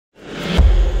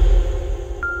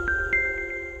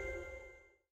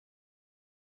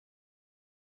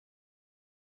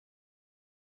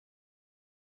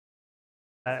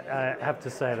I have to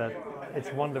say that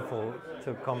it's wonderful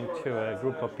to come to a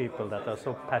group of people that are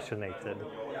so passionate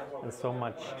and so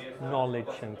much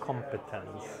knowledge and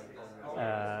competence,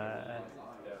 uh,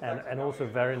 and also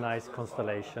very nice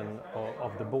constellation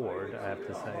of the board, I have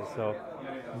to say. So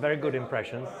very good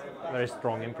impressions, very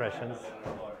strong impressions,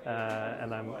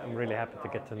 and I'm really happy to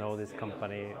get to know this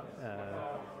company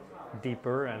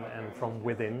deeper and from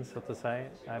within, so to say.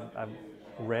 I've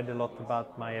read a lot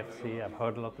about myFC, I've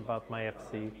heard a lot about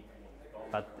myFC,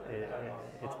 but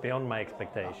it's beyond my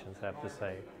expectations, I have to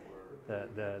say.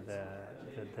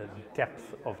 The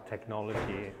depth of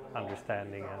technology,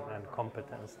 understanding and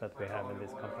competence that we have in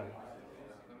this company.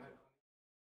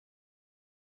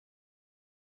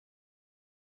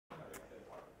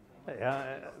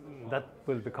 Yeah, that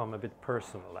will become a bit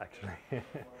personal actually,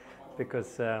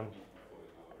 because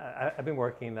I've been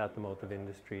working in the automotive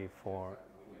industry for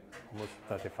almost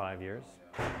 35 years,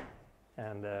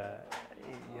 and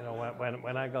you know,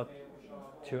 when I got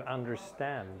to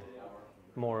understand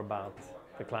more about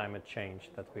the climate change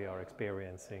that we are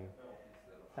experiencing,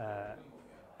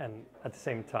 and at the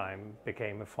same time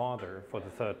became a father for the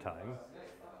third time,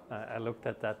 I looked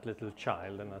at that little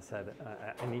child and I said,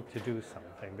 I need to do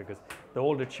something, because the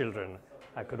older children,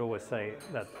 I could always say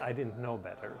that I didn't know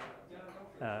better.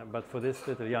 But for this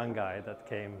little young guy that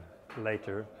came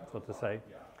later, so to say,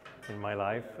 in my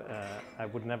life, I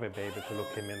would never be able to look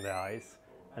him in the eyes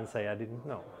and say I didn't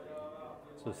know.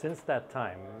 So since that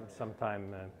time,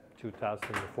 sometime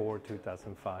 2004,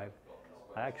 2005,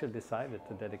 I actually decided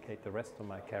to dedicate the rest of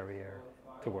my career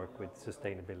to work with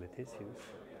sustainability issues.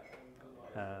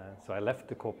 So I left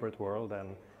the corporate world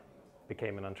and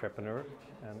became an entrepreneur,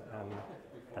 and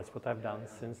that's what I've done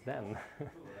since then.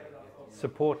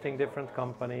 Supporting different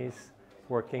companies,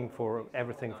 working for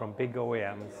everything from big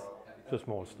OEMs to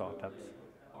small startups.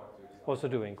 Also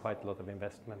doing quite a lot of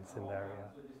investments in the area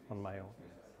on my own.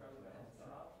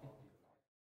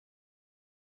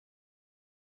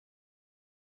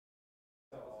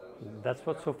 That's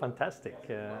what's so fantastic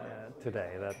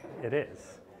today, that it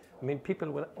is. I mean, people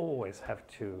will always have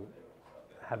to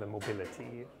have a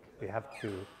mobility. We have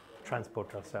to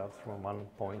transport ourselves from one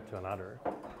point to another.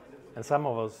 And some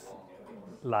of us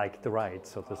like the ride,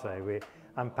 so to say.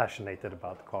 I'm passionate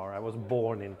about car. I was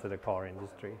born into the car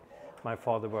industry. My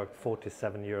father worked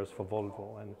 47 years for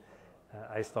Volvo, and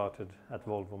I started at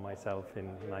Volvo myself in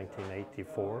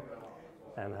 1984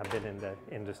 and have been in the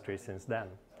industry since then.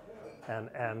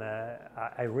 And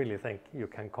I really think you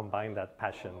can combine that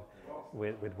passion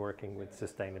with working with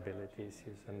sustainability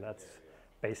issues, and that's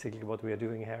basically what we are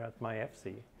doing here at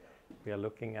myFC. We are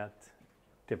looking at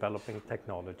developing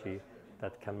technology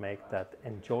that can make that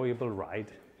enjoyable ride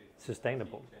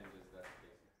sustainable.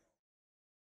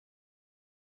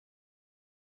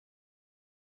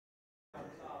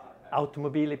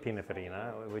 Automobili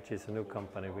Pininfarina, which is a new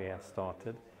company we have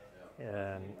started.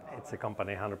 It's a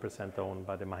company 100% owned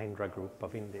by the Mahindra Group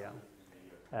of India.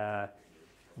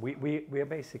 We are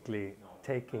basically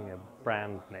taking a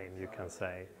brand name, you can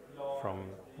say, from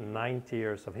 90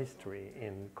 years of history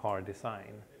in car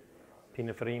design.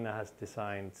 Pininfarina has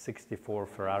designed 64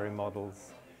 Ferrari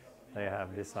models. They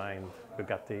have designed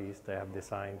Bugattis, they have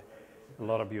designed a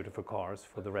lot of beautiful cars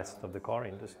for the rest of the car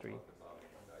industry.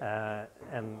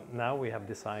 And now we have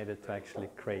decided to actually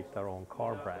create our own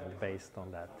car brand based on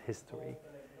that history.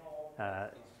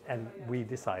 And we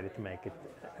decided to make it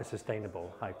a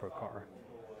sustainable hypercar,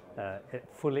 a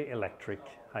fully electric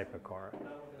hypercar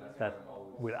that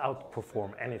will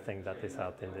outperform anything that is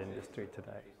out in the industry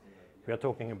today. We are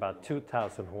talking about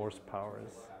 2,000 horsepower.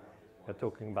 We're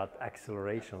talking about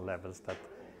acceleration levels that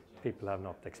people have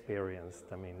not experienced.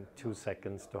 I mean, 2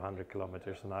 seconds to 100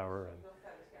 kilometers an hour, and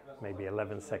maybe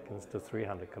 11 seconds to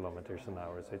 300 kilometers an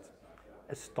hour. So it's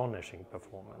astonishing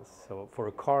performance. So for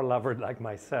a car lover like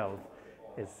myself,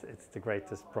 it's the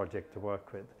greatest project to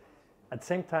work with. At the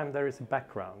same time, there is a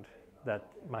background that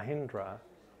Mahindra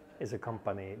is a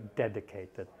company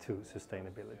dedicated to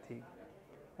sustainability.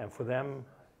 And for them,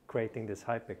 creating this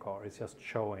hypercar is just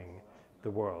showing the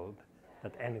world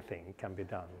that anything can be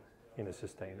done in a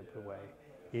sustainable way.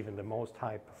 Even the most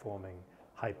high-performing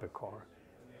hypercar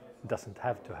doesn't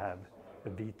have to have a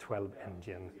V12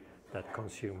 engine that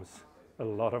consumes a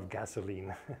lot of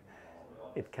gasoline.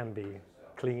 It can be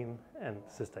clean and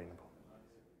sustainable.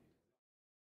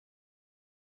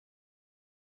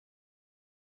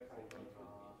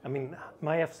 I mean,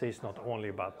 myFC is not only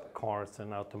about cars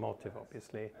and automotive,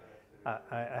 obviously.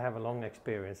 I have a long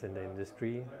experience in the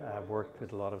industry. I have worked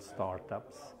with a lot of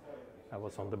startups. I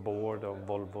was on the board of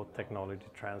Volvo Technology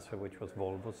Transfer, which was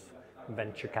Volvo's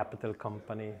venture capital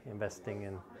company investing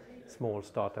in small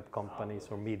startup companies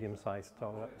or medium-sized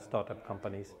startup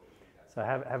companies. So I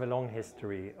have a long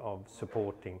history of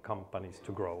supporting companies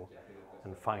to grow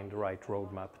and find the right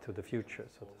roadmap to the future,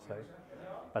 so to say.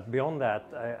 But beyond that,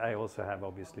 I also have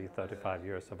obviously 35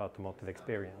 years of automotive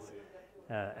experience.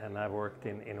 And I worked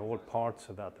in all parts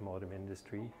of the automotive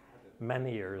industry,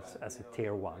 many years as a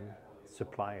tier 1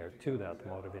 supplier to the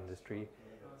automotive industry.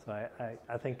 So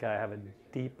I think I have a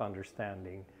deep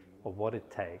understanding of what it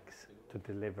takes to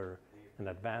deliver an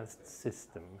advanced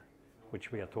system,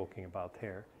 which we are talking about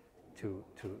here, to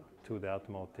the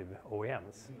automotive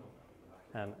OEMs.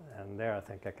 And there I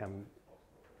think I can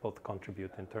both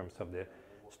contribute in terms of the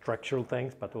structural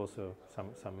things, but also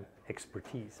some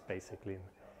expertise basically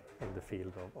in the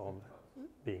field of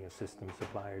being a system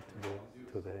supplier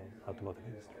to the automotive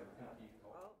industry.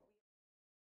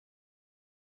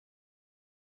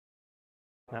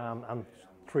 Now I'm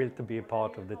thrilled to be a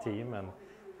part of the team, and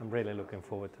I'm really looking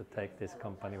forward to take this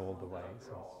company all the way.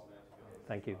 So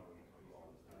thank you.